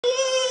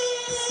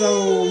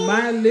So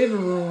my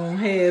living room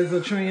has a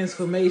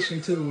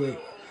transformation to it.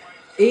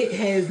 It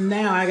has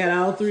now, I got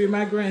all three of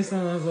my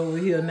grandsons over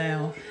here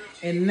now.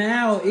 And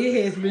now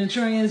it has been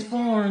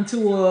transformed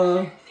to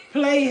a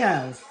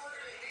playhouse.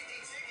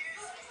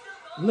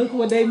 Look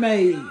what they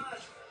made.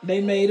 They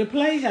made a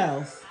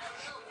playhouse.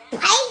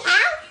 Playhouse?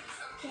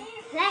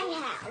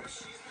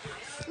 Playhouse.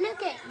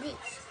 Look at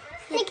this.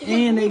 Look at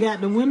And they got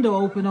the window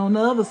open on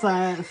the other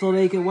side so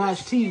they can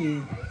watch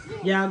TV.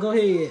 Y'all go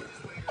ahead.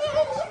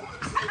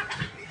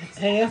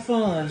 Have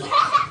fun.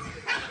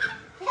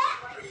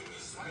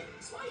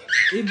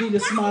 It be the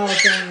small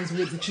things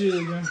with the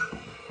children.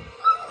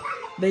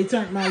 They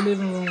turned my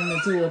living room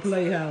into a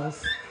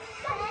playhouse.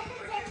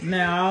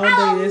 Now all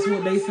day that's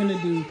what they finna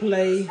do.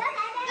 Play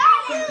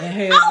and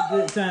have a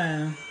good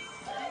time.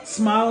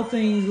 Small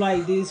things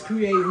like this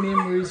create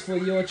memories for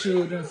your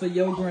children, for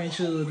your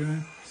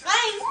grandchildren.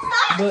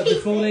 But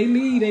before they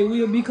leave, they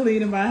will be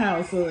cleaning my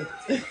house up.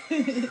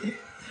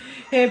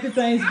 Happy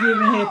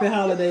Thanksgiving, happy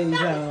holidays,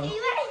 y'all.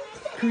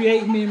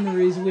 Create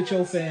memories with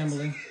your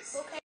family.